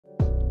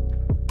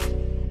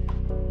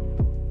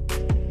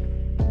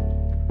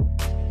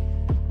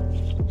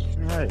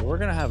right, we're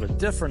gonna have a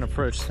different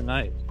approach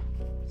tonight.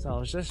 So I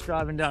was just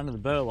driving down to the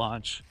boat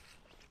launch.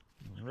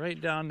 Right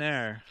down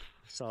there,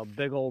 I saw a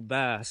big old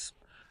bass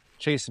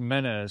chasing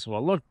minnows. Well,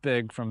 it looked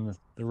big from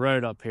the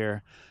road up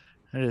here.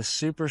 It is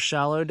super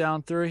shallow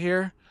down through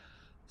here.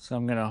 So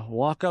I'm gonna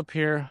walk up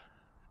here,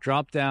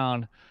 drop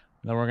down,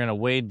 and then we're gonna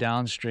wade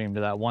downstream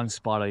to that one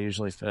spot I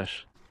usually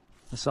fish.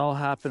 This all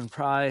happened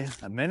probably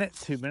a minute,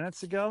 2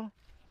 minutes ago.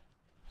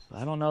 So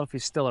I don't know if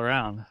he's still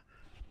around.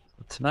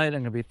 But tonight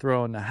I'm gonna be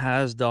throwing the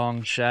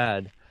Hazedong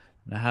Shad.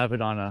 And I have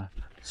it on a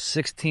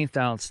 16th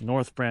ounce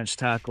North Branch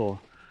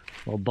tackle,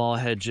 little ball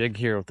head jig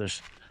here with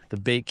this, the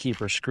bait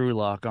keeper screw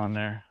lock on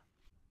there.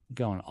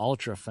 Going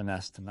ultra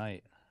finesse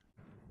tonight.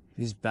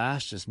 These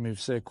bass just move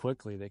so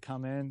quickly. They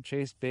come in,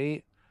 chase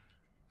bait,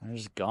 and they're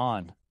just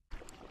gone.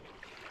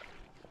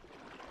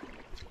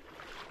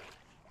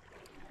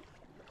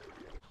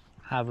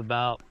 Have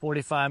about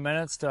 45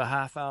 minutes to a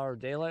half hour of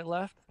daylight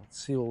left.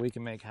 Let's see what we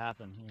can make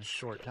happen in a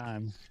short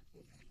time.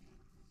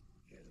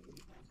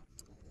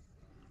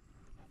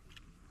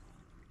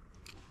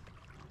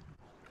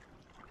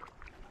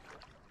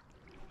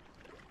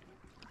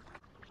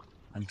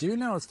 I do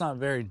know it's not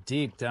very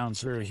deep down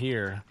through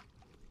here.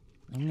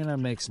 I'm gonna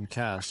make some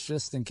casts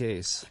just in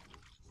case.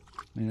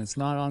 I mean, it's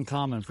not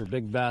uncommon for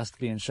big bass to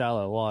be in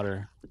shallow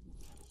water.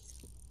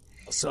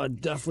 So I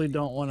definitely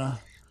don't wanna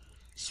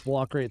just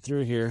walk right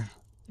through here.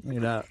 Look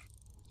at that.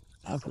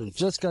 I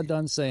just got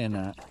done saying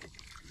that.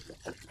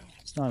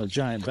 It's not a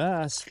giant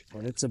bass,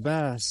 but it's a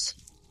bass.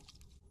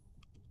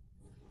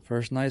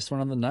 First nice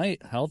one of the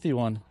night, healthy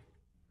one.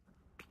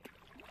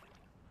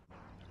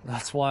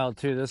 That's wild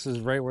too. This is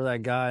right where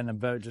that guy in the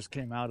boat just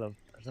came out of.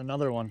 There's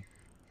another one.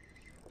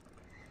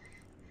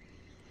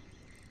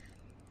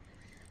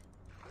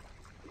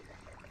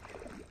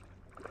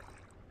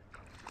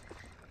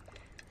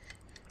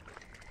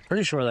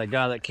 Pretty sure that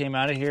guy that came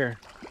out of here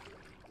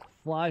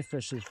fly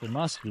fishes for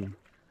muskie.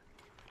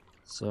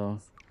 So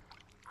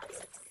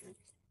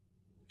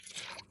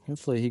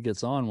hopefully he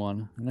gets on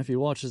one. And if he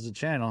watches the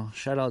channel,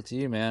 shout out to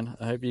you, man.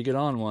 I hope you get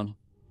on one.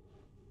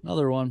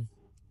 Another one.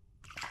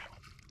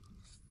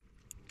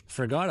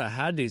 Forgot I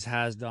had these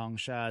Hazedong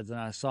shads and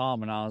I saw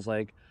them and I was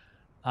like,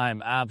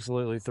 I'm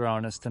absolutely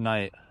throwing this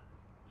tonight.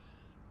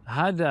 I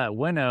had that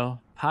Winnow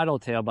paddle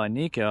tail by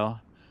Nico.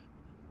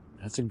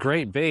 It's a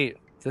great bait.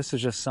 This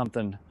is just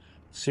something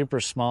super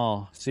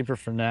small, super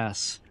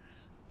finesse.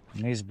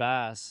 And these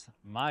bass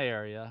in my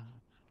area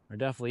are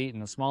definitely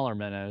eating the smaller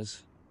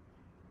minnows.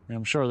 I mean,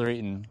 I'm sure they're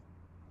eating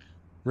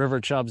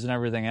river chubs and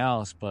everything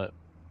else, but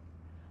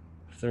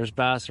if there's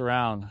bass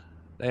around,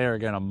 they are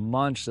gonna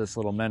munch this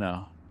little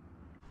minnow.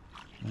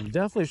 You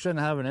definitely shouldn't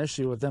have an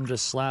issue with them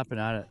just slapping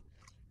at it.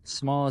 As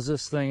small as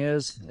this thing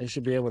is, they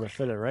should be able to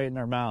fit it right in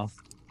their mouth.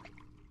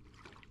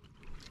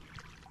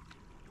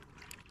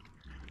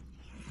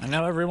 I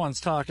know everyone's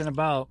talking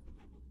about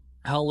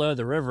how low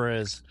the river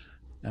is,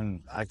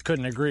 and I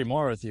couldn't agree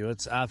more with you.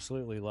 It's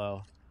absolutely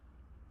low.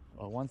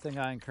 But one thing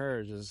I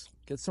encourage is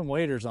get some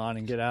waders on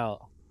and get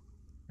out.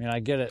 I mean,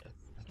 I get it.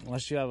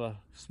 Unless you have a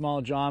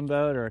small john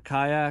boat or a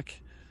kayak,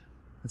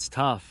 it's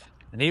tough.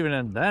 And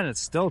even then,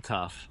 it's still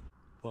tough.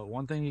 But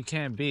one thing you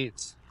can't beat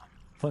is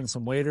putting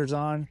some waders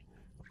on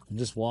and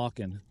just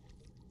walking.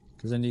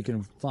 Because then you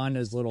can find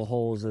those little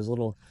holes, those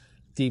little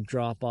deep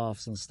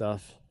drop-offs and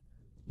stuff.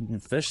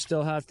 And fish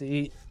still have to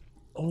eat.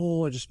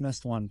 Oh, I just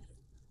missed one.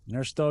 And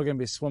they're still going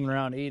to be swimming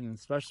around eating,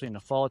 especially in the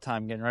fall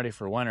time, getting ready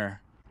for winter.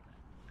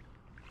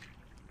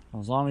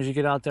 As long as you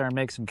get out there and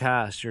make some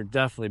casts, you're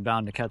definitely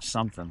bound to catch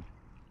something.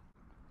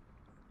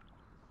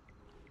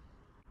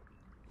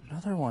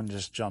 Another one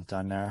just jumped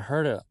on there. I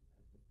heard it. I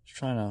was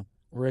trying to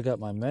rig up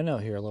my minnow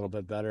here a little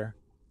bit better.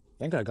 I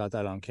think I got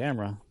that on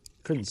camera.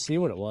 Couldn't see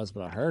what it was,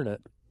 but I heard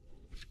it.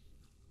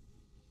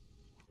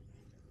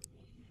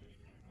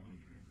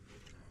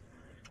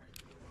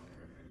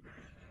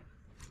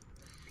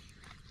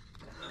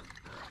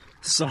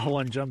 Saw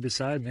one jump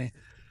beside me.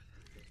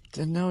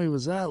 Didn't know he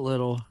was that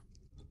little.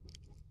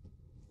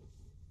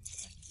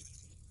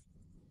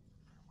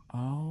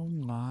 Oh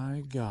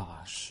my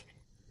gosh.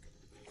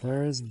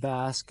 There is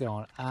bass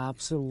going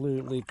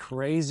absolutely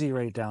crazy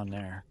right down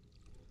there.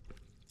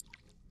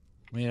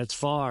 I mean, it's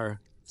far.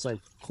 It's like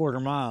a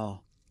quarter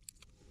mile.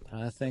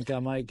 I think I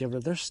might give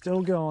it. They're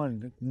still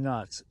going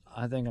nuts.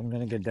 I think I'm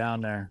going to get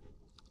down there,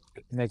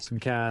 make some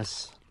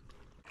casts.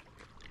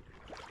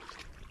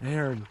 They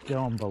are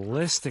going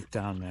ballistic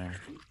down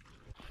there.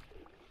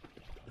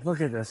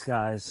 Look at this,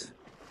 guys.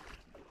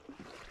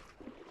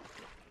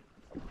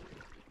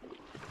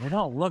 They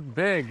don't look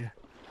big.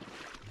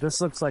 This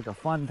looks like a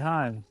fun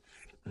time.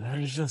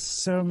 There's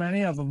just so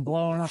many of them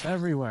blowing up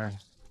everywhere.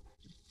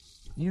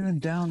 Even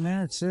down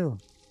there, too.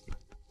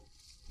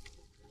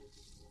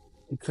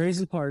 The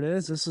crazy part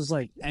is, this is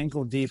like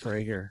ankle deep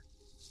right here.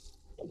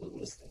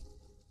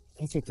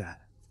 Look at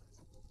that.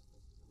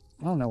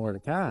 I don't know where to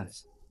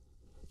cast.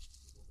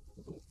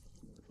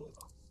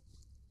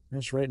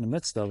 Just right in the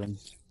midst of them.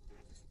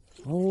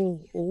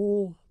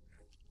 Oh.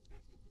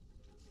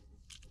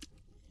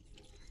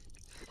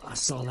 I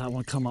saw that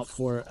one come up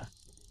for it.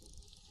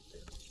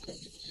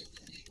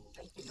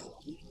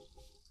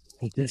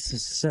 This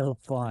is so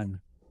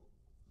fun.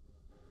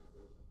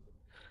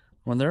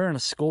 When they're in a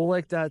school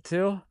like that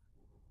too,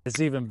 it's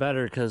even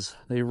better because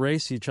they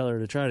race each other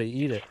to try to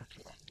eat it.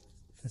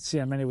 Let's see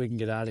how many we can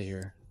get out of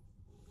here.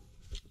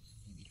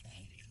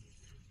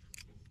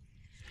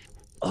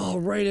 Oh,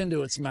 right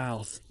into its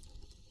mouth.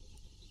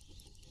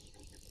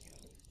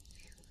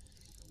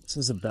 This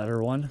is a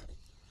better one.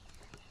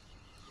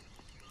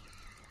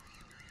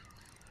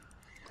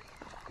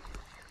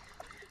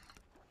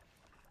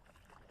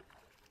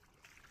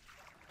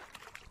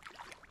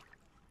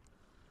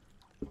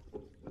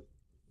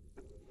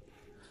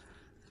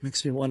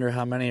 Makes me wonder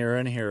how many are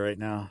in here right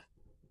now.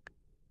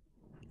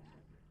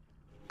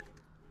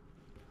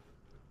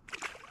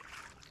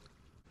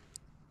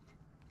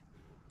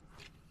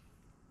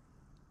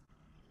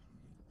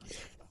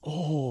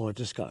 Oh, it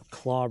just got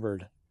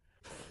clobbered.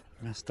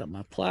 Messed up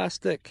my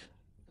plastic.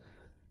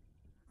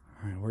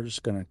 All right, we're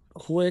just gonna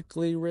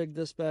quickly rig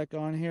this back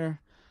on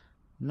here.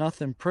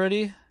 Nothing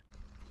pretty.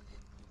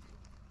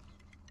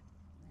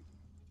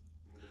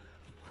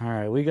 All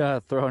right, we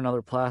gotta throw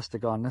another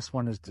plastic on. This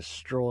one is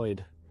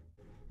destroyed.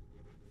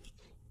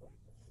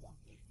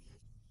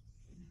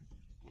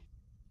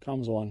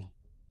 Comes one.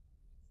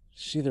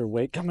 See their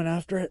weight coming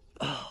after it?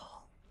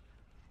 Oh.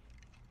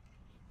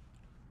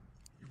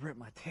 You ripped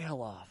my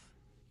tail off.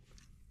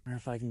 I wonder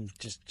if I can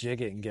just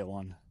jig it and get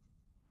one.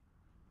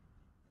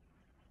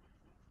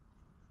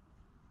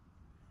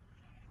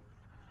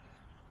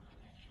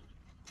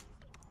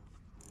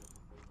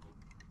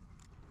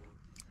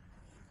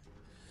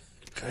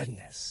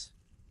 Goodness.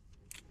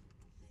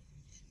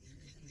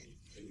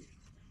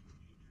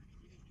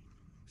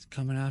 It's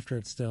coming after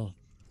it still.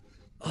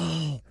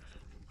 Oh,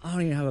 I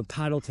don't even have a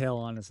paddle tail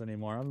on this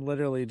anymore. I'm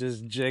literally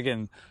just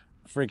jigging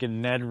freaking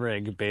Ned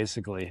rig,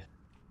 basically.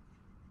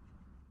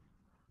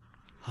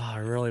 Oh, I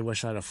really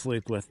wish I had a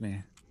fluke with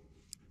me.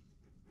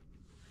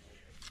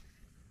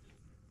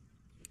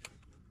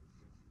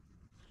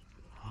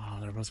 Oh,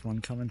 there was one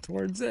coming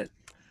towards it.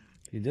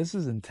 Dude, this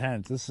is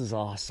intense. This is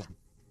awesome.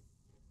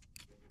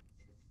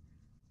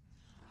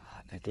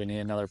 I think we need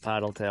another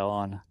paddle tail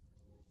on.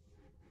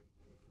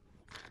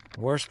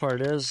 The worst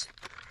part is,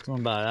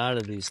 I'm about out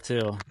of these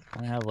too.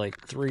 I have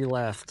like 3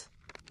 left.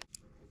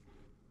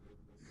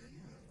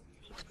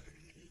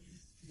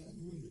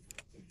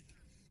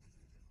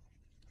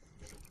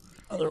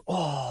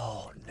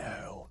 Oh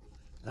no,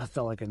 that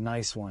felt like a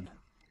nice one.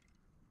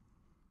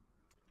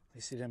 At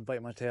least he didn't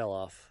bite my tail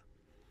off.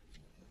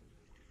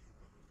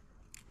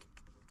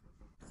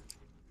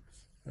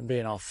 I'm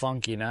being all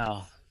funky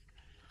now.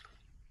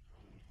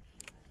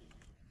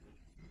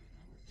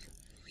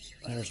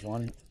 There's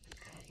one.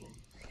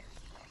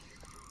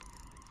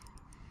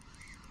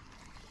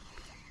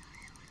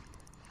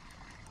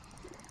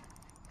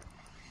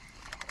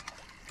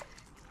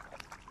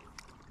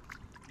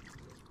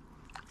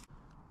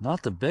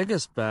 Not the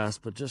biggest bass,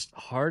 but just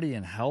hardy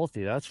and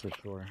healthy, that's for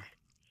sure.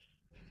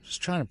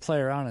 Just trying to play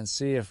around and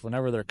see if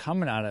whenever they're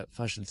coming at it, if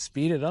I should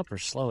speed it up or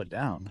slow it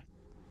down.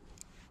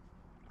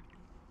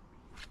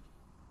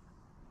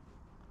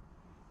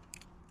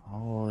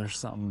 Oh, there's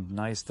something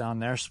nice down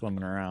there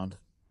swimming around.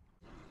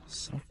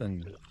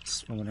 Something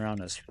swimming around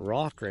this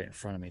rock right in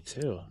front of me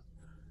too.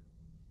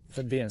 If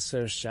it being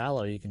so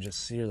shallow, you can just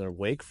see their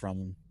wake from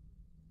them.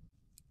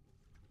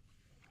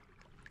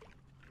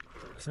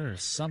 So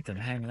there's something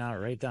hanging out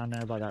right down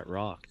there by that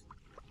rock.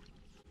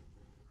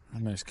 I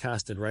almost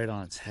casted right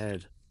on its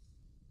head.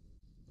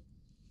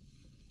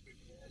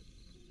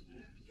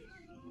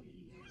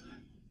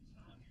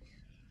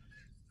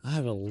 I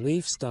have a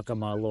leaf stuck on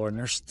my lure and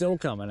they're still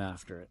coming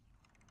after it.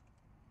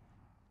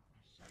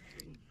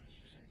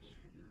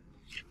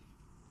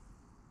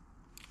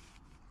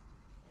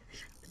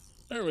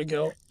 There we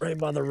go, right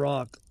by the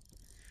rock.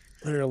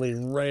 Literally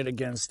right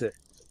against it.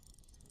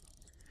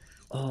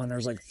 Oh, and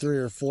there's like 3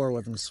 or 4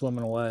 with them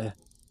swimming away.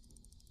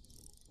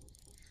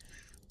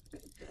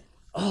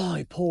 Oh,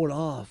 he pulled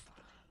off.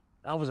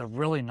 That was a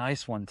really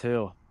nice one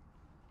too.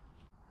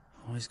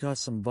 Oh, he's got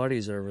some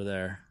buddies over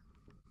there.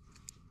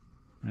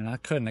 And I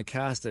couldn't have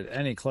cast it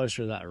any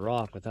closer to that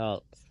rock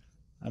without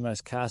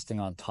almost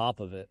casting on top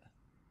of it.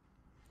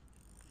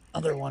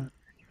 Other one,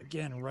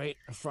 again, right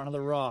in front of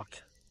the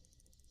rock.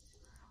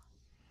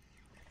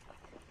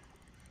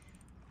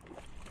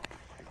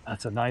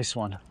 That's a nice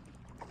one.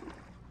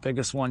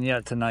 Biggest one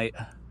yet tonight.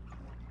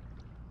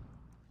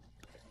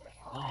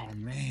 Oh,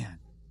 man.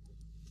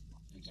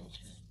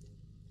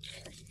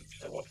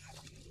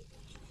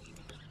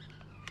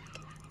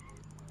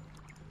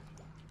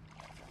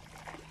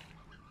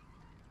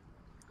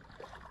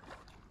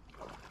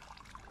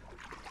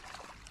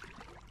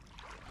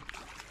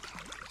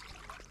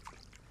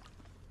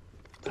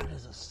 That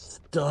is a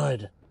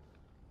stud.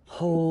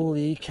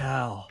 Holy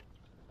cow.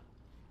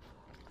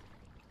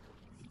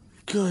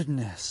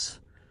 Goodness.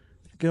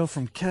 Go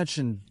from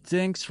catching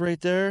dinks right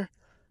there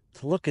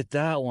to look at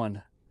that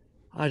one.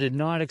 I did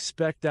not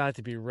expect that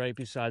to be right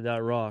beside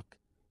that rock.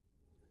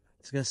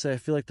 I was gonna say, I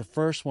feel like the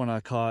first one I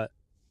caught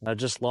I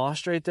just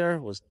lost right there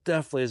was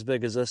definitely as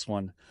big as this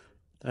one.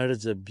 That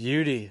is a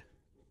beauty.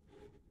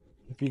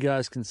 If you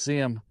guys can see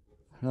him,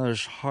 I know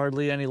there's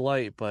hardly any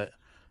light, but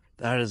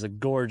that is a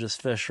gorgeous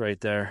fish right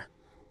there.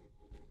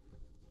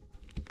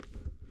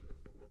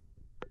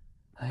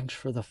 Thanks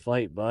for the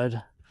fight,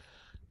 bud.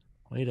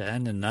 Way to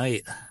end the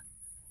night.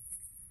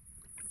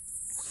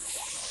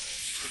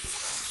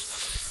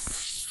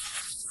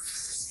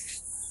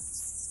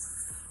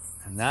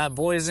 And that,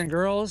 boys and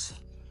girls,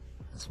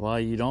 is why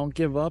you don't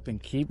give up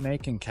and keep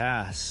making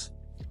casts.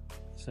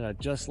 So I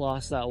just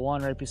lost that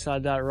one right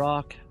beside that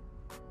rock.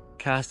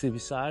 Casted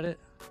beside it,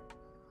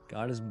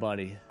 got his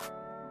buddy.